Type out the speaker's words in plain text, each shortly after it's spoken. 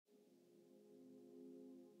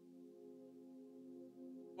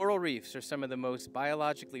Coral reefs are some of the most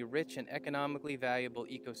biologically rich and economically valuable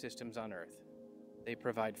ecosystems on Earth. They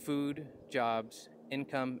provide food, jobs,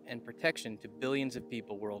 income, and protection to billions of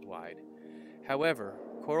people worldwide. However,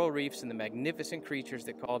 coral reefs and the magnificent creatures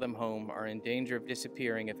that call them home are in danger of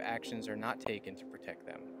disappearing if actions are not taken to protect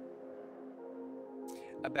them.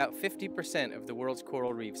 About 50% of the world's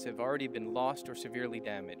coral reefs have already been lost or severely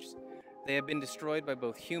damaged. They have been destroyed by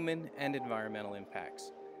both human and environmental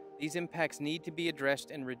impacts. These impacts need to be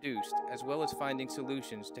addressed and reduced, as well as finding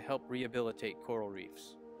solutions to help rehabilitate coral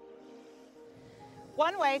reefs.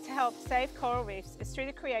 One way to help save coral reefs is through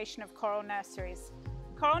the creation of coral nurseries.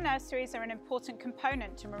 Coral nurseries are an important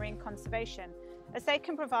component to marine conservation, as they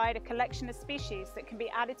can provide a collection of species that can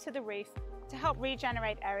be added to the reef to help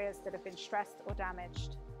regenerate areas that have been stressed or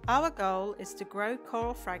damaged. Our goal is to grow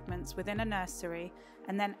coral fragments within a nursery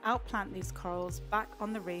and then outplant these corals back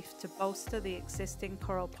on the reef to bolster the existing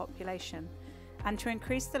coral population and to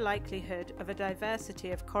increase the likelihood of a diversity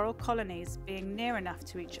of coral colonies being near enough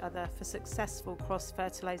to each other for successful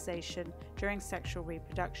cross-fertilization during sexual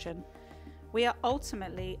reproduction. We are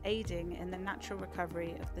ultimately aiding in the natural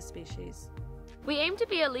recovery of the species. We aim to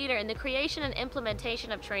be a leader in the creation and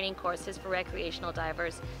implementation of training courses for recreational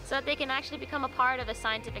divers so that they can actually become a part of the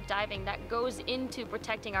scientific diving that goes into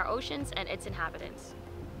protecting our oceans and its inhabitants.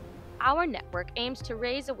 Our network aims to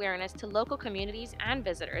raise awareness to local communities and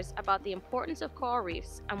visitors about the importance of coral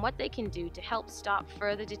reefs and what they can do to help stop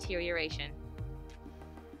further deterioration.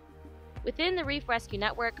 Within the Reef Rescue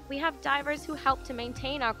Network, we have divers who help to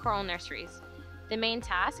maintain our coral nurseries. The main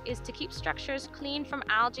task is to keep structures clean from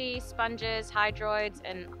algae, sponges, hydroids,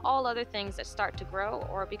 and all other things that start to grow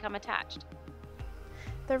or become attached.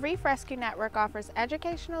 The Reef Rescue Network offers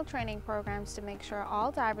educational training programs to make sure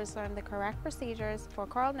all divers learn the correct procedures for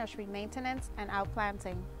coral nursery maintenance and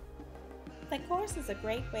outplanting. The course is a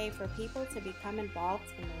great way for people to become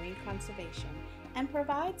involved in marine conservation and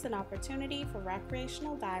provides an opportunity for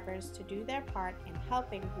recreational divers to do their part in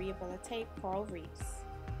helping rehabilitate coral reefs.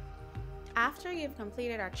 After you've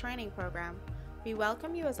completed our training program, we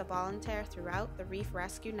welcome you as a volunteer throughout the Reef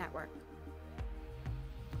Rescue Network.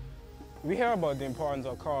 We hear about the importance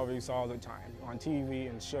of coral reefs all the time, on TV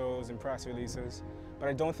and shows and press releases, but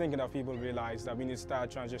I don't think enough people realize that we need to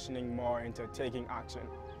start transitioning more into taking action.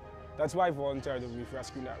 That's why I volunteered at the Reef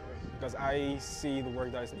Rescue Network, because I see the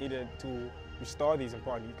work that is needed to restore these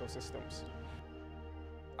important ecosystems.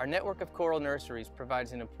 Our network of coral nurseries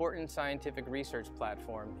provides an important scientific research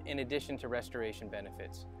platform in addition to restoration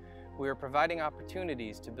benefits. We are providing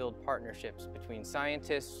opportunities to build partnerships between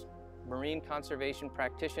scientists, marine conservation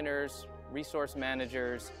practitioners, resource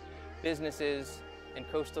managers, businesses, and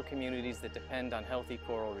coastal communities that depend on healthy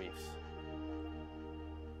coral reefs.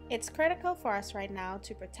 It's critical for us right now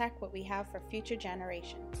to protect what we have for future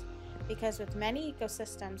generations, because with many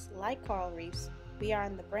ecosystems like coral reefs, we are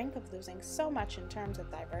on the brink of losing so much in terms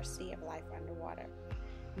of diversity of life underwater.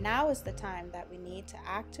 Now is the time that we need to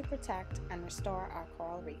act to protect and restore our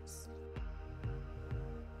coral reefs.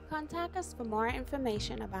 Contact us for more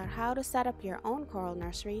information about how to set up your own coral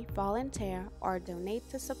nursery, volunteer, or donate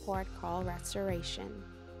to support coral restoration.